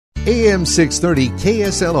AM 630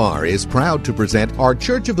 KSLR is proud to present our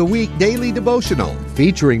Church of the Week Daily Devotional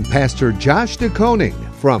featuring Pastor Josh DeKoning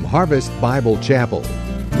from Harvest Bible Chapel.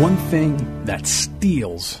 One thing that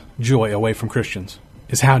steals joy away from Christians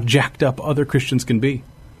is how jacked up other Christians can be.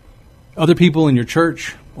 Other people in your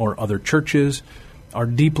church or other churches are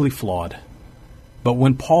deeply flawed. But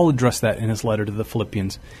when Paul addressed that in his letter to the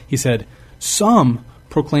Philippians, he said, "Some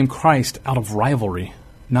proclaim Christ out of rivalry,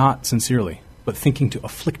 not sincerely, but thinking to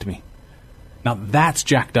afflict me." Now that's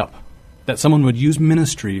jacked up, that someone would use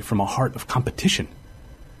ministry from a heart of competition.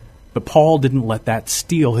 But Paul didn't let that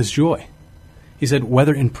steal his joy. He said,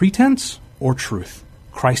 "Whether in pretense or truth,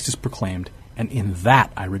 Christ is proclaimed, and in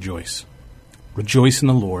that I rejoice. Rejoice in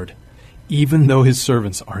the Lord, even though his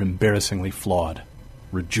servants are embarrassingly flawed.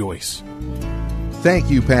 Rejoice."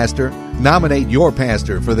 Thank you, Pastor. Nominate your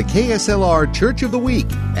pastor for the KSLR Church of the Week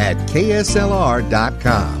at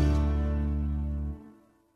kslr.com.